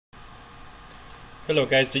Hello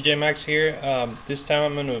guys, DJ Max here. This time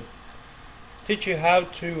I'm going to teach you how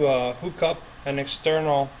to hook up an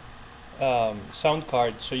external sound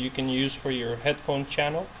card so you can use for your headphone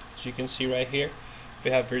channel. As you can see right here,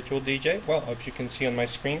 we have virtual DJ, well, if you can see on my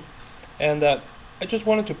screen. And I just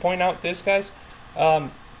wanted to point out this, guys.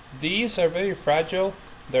 These are very fragile.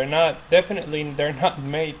 They're not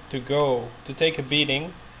made to take a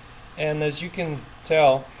beating. And as you can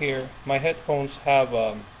tell here, my headphones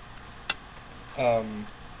have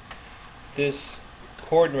this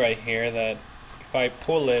cord right here that if I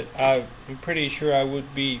pull it, I'm pretty sure it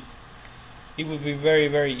would be very,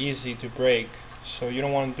 very easy to break. So you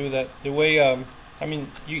don't want to do that. The way I mean,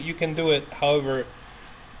 you can do it however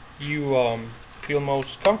you feel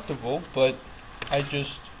most comfortable, but I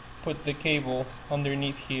just put the cable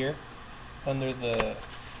underneath here, under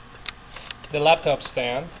the laptop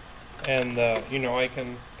stand, and you know, I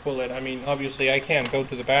can pull it. I mean, obviously I can't go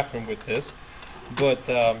to the bathroom with this, but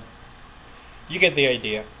you get the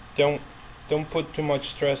idea. Don't put too much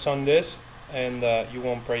stress on this, and you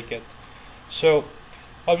won't break it. So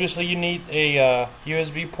obviously you need a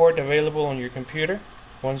USB port available on your computer.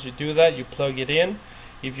 Once you do that, you plug it in.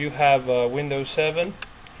 If you have Windows 7,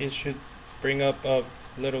 it should bring up a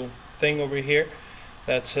little thing over here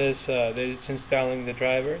that says that it's installing the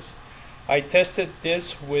drivers. I tested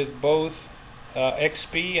this with both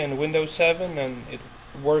XP and Windows 7, and it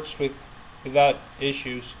works without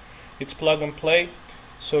issues. It's plug and play,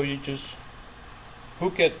 so you just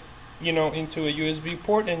hook it, you know, into a USB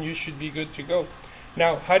port, and you should be good to go.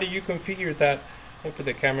 Now, how do you configure that? I'll put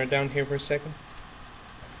the camera down here for a second.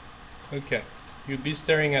 Okay, you'd be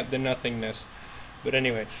staring at the nothingness. But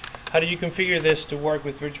anyway, how do you configure this to work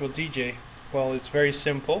with Virtual DJ? Well, it's very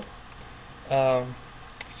simple.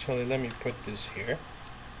 Actually, let me put this here.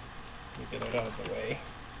 Let me get it out of the way.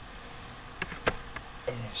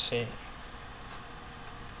 Let me see.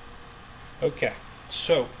 Okay,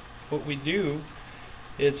 so what we do,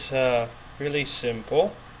 it's really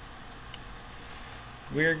simple.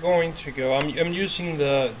 We're going to go. I'm using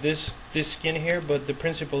this skin here, but the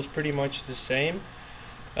principle is pretty much the same.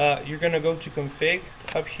 You're gonna go to config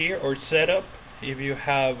up here, or setup if you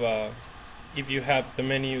have the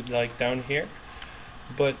menu like down here.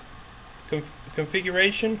 But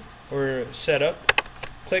configuration or setup,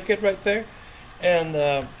 click it right there,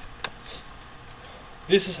 and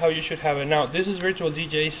this is how you should have it. Now this is Virtual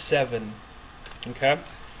DJ 7. Okay,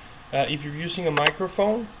 if you're using a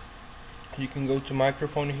microphone, you can go to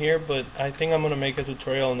microphone here, but I think I'm gonna make a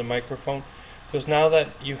tutorial on the microphone, because now that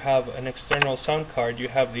you have an external sound card, you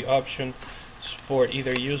have the option for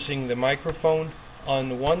either using the microphone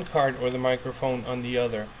on one card or the microphone on the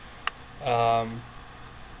other.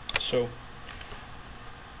 So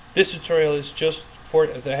this tutorial is just for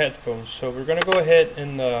the headphones. So we're gonna go ahead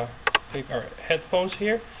and click our headphones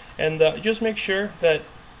here, and just make sure that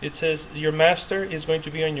it says your master is going to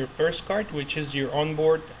be on your first card, which is your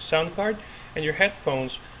onboard sound card, and your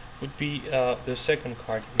headphones would be the second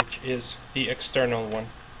card, which is the external one.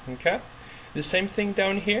 Okay, the same thing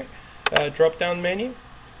down here, drop down menu.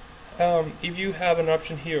 If you have an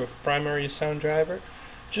option here of primary sound driver,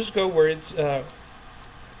 just go where it's to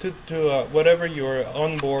whatever your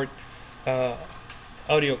onboard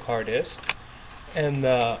audio card is, and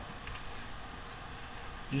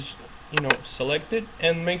just, you know, select it,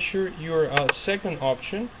 and make sure your second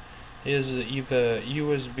option is either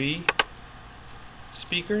USB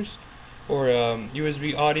speakers or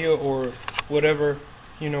USB audio, or whatever,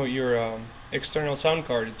 you know, your external sound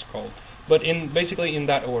card it's called, but basically in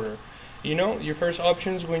that order. You know, your first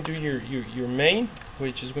option is going to be your main,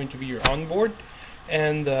 which is going to be your onboard,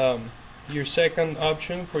 and your second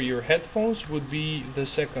option for your headphones would be the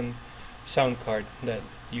second sound card that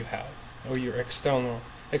you have, or your external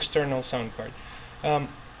sound card.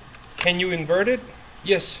 Can you invert it?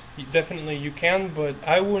 Yes, definitely you can, but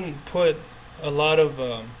I wouldn't put a lot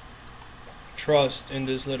of trust in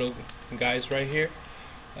these little guys right here.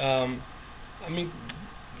 I mean,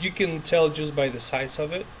 you can tell just by the size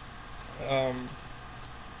of it.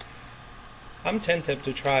 I'm tempted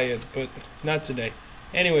to try it, but not today.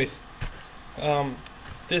 Anyways,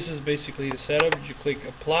 this is basically the setup. You click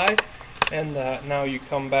apply, and now you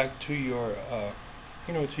come back to your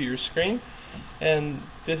you know, to your screen, and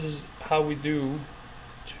this is how we do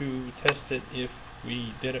to test it if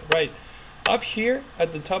we did it right. Up here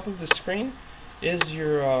at the top of the screen is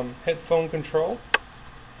your headphone control.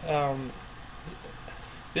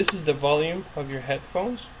 This is the volume of your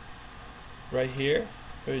headphones right here,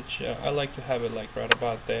 which I like to have it like right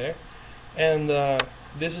about there, and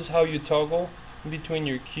this is how you toggle between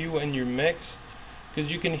your cue and your mix,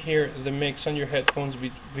 because you can hear the mix on your headphones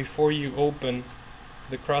before you open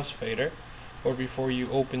the crossfader or before you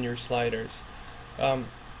open your sliders.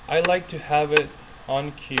 I like to have it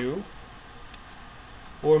on cue,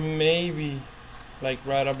 or maybe like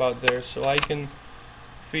right about there, so I can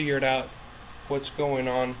figure it out what's going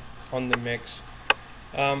on the mix.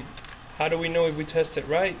 How do we know if we test it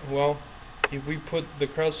right? Well, if we put the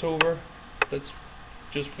crossover, let's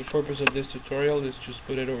just for the purpose of this tutorial, let's just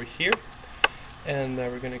put it over here, and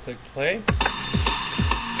we're gonna click play.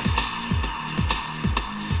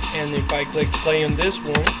 And if I click play on this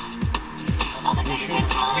one, we should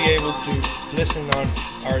be able to listen on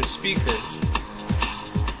our speakers.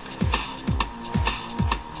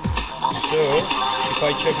 So if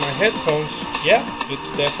I check my headphones, yeah, it's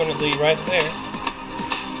definitely right there.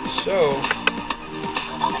 So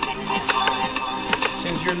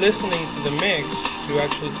since you're listening to the mix, to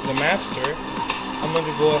the master, I'm going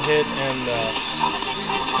to go ahead and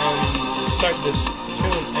start this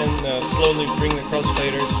tune and slowly bring the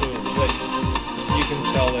crossfader so that you can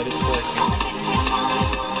tell that it's working.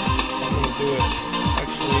 I'm going to do it,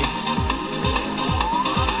 actually,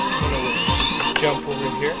 I'm going to jump over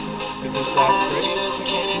here to this last break,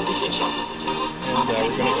 and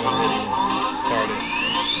we're going to go ahead and start it,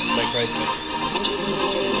 like right there.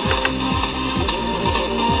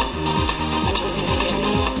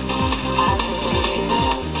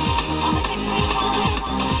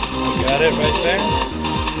 Got it right there.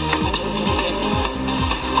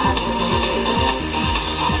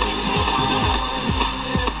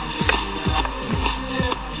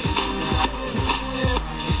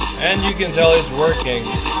 And you can tell it's working.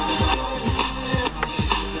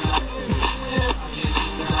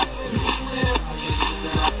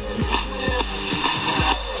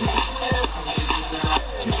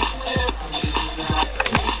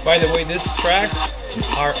 By the way, these tracks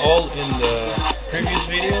are all in the previous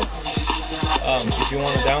video. If you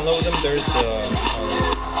want to download them, there's a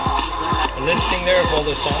listing there of all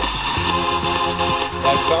the songs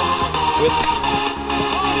that come with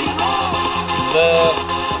the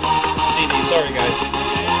CD. Sorry guys.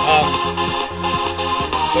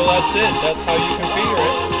 So that's it. That's how you configure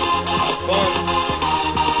it. Have fun.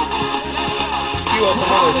 Queue up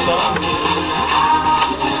another song.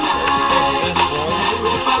 Let's take this one.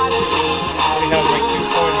 We have my cue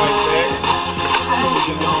point right there.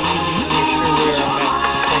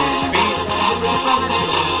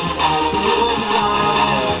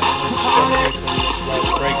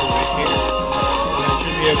 Break right here, and I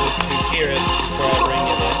should be able to hear it before I bring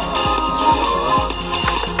it in.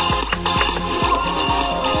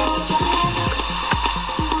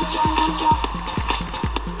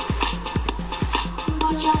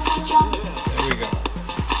 There we go.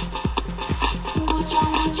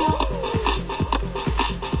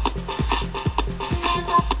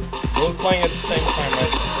 Both playing at the same time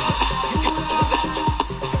right there.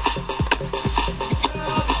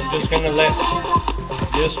 I'm just gonna let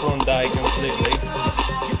this one die completely.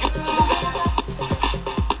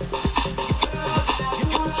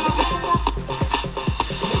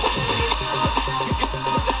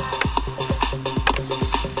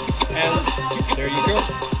 And there you go.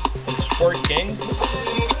 It's working.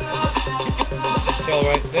 Tell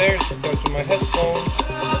right there, it goes to my headphones.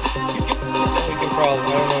 We can probably, I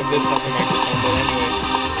don't know if this has a microphone, but anyway.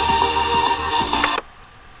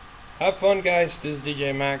 Have fun guys, this is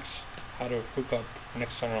DJ Max. How to hook up an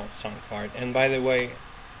external sound card. And by the way,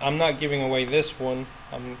 I'm not giving away this one,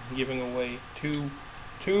 I'm giving away two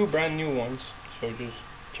brand new ones, so just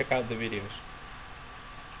check out the videos.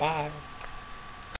 Bye.